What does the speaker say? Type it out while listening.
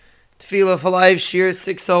Tefila4Life, Shiur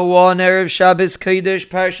 601, Erev Shabbos Kodesh,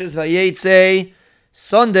 Parshas Vayetze,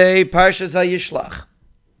 Sunday, Parshas Vayishlach.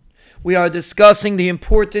 We are discussing the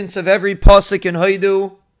importance of every pasuk in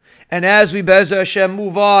Haidu, and as we Be'ezer Hashem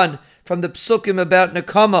move on from the psukim about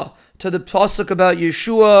Nekama to the pasuk about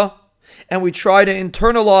Yeshua, and we try to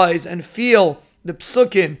internalize and feel the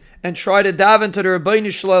psukim and try to daven to the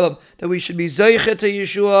Rabbeinu Shalom that we should be Zeiche to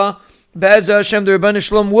Yeshua, Be'ezer Hashem, the Rabbeinu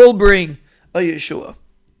Shalom will bring a Yeshua.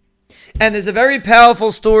 And there's a very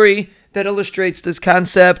powerful story that illustrates this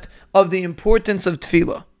concept of the importance of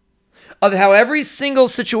tefillah, of how every single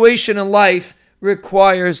situation in life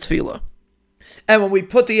requires tefillah. And when we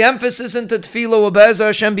put the emphasis into tefillah, we'll Be'ezer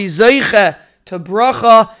Hashem be zeiche to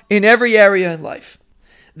bracha in every area in life.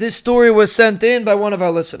 This story was sent in by one of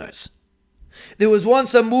our listeners. There was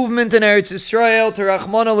once a movement in Eretz Yisrael to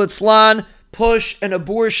Rachmana litzlan push an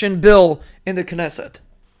abortion bill in the Knesset.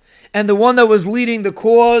 And the one that was leading the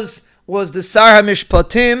cause was the Sar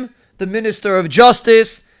HaMishpatim, the Minister of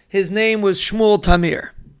Justice. His name was Shmuel Tamir.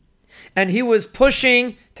 And he was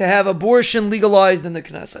pushing to have abortion legalized in the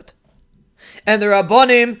Knesset. And the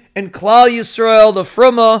Rabbanim in Klal Yisrael, the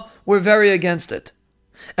Fruma, were very against it.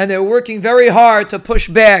 And they were working very hard to push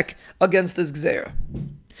back against this Gzeira.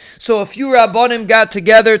 So a few Rabbanim got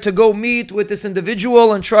together to go meet with this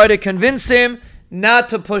individual and try to convince him not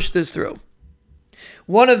to push this through.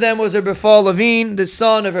 One of them was Rabbi Levine, the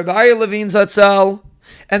son of Rabbi Aryeh Levine Zatzal,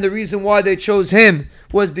 and the reason why they chose him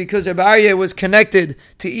was because Rabbi Aryeh was connected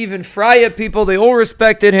to even Fraya people. They all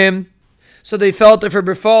respected him, so they felt if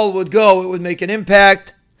Rabbi Fall would go, it would make an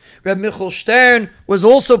impact. Rabbi Michal Stern was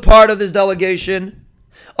also part of this delegation.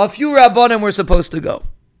 A few Rabbanim were supposed to go.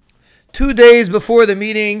 2 days before the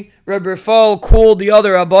meeting, Rabbi Fall called the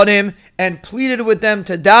other Rabbanim and pleaded with them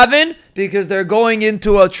to daven because they're going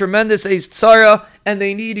into a tremendous Eis Tzara and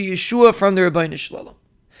they need a Yeshua from the Rabbeinu Shalom.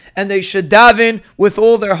 And they should daven with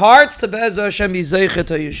all their hearts to Be'ezer Hashem be Zeiche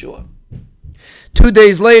to Yeshua. 2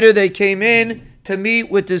 days later, they came in to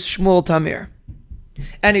meet with this Shmuel Tamir.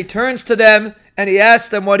 And he turns to them and he asks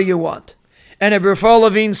them, what do you want? And Rabbi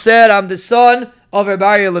Levine said, I'm the son of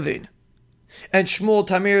Rabbi Aryeh Levine. And Shmuel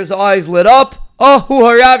Tamir's eyes lit up. Oh, hu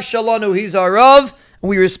harav shalanu, he's our Rav.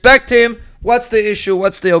 We respect him. What's the issue?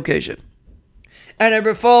 What's the occasion? And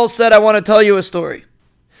Rabbi Fall said, I want to tell you a story.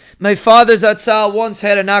 My father Zatzal once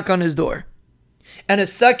had a knock on his door. And a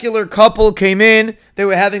secular couple came in. They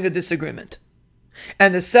were having a disagreement.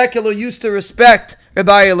 And the secular used to respect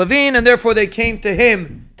Rabbi Aryeh Levine, and therefore they came to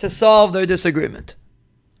him to solve their disagreement.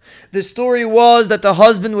 The story was that the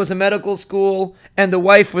husband was in medical school and the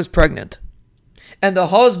wife was pregnant. And the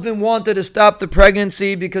husband wanted to stop the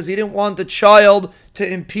pregnancy because he didn't want the child to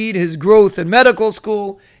impede his growth in medical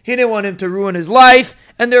school. He didn't want him to ruin his life,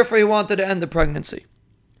 and therefore he wanted to end the pregnancy.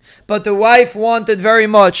 But the wife wanted very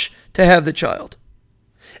much to have the child.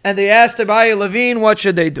 And they asked Rabbi Aryeh Levine, what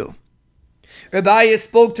should they do? Rabbi Aryeh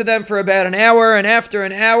spoke to them for about an hour, and after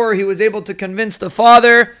an hour he was able to convince the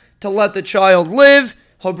father to let the child live.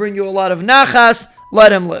 He'll bring you a lot of nachas,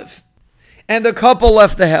 let him live. And the couple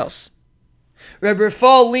left the house. Rabbi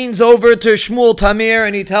Fall leans over to Shmuel Tamir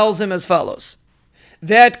and he tells him as follows.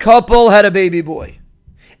 That couple had a baby boy,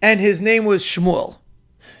 and his name was Shmuel.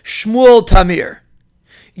 Shmuel Tamir.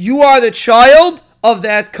 You are the child of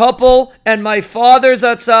that couple, and my father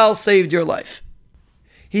Zatzal saved your life.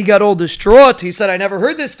 He got all distraught. He said, I never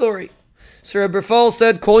heard this story. So Rabbi Fall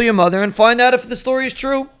said, call your mother and find out if the story is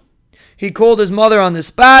true. He called his mother on the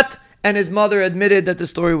spot, and his mother admitted that the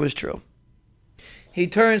story was true. He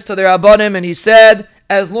turns to the Rabbanim and he said,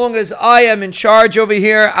 as long as I am in charge over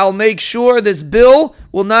here, I'll make sure this bill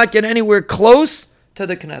will not get anywhere close to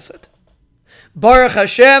the Knesset. Baruch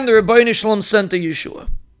Hashem, the Rabbeinu Shalom sent to Yeshua.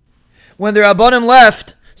 When the Rabbanim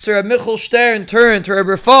left, Sir Rabbi Michal Stern turned to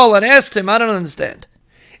Rabbi Fall and asked him, I don't understand.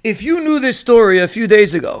 If you knew this story a few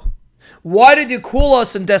days ago, why did you call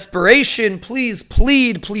us in desperation? Please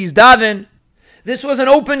plead, please daven. This was an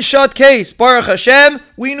open shut case. Baruch Hashem,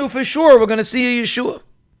 we knew for sure we're going to see a Yeshua.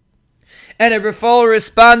 And Rabbi Fall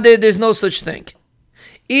responded, there's no such thing.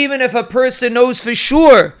 Even if a person knows for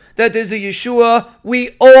sure that there's a Yeshua, we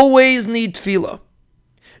always need tefillah.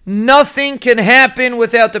 Nothing can happen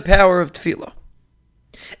without the power of tefillah.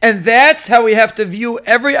 And that's how we have to view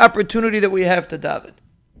every opportunity that we have to daven.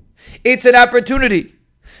 It's an opportunity.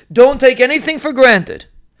 Don't take anything for granted.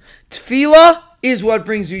 Tefillah is what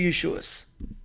brings you Yeshuos.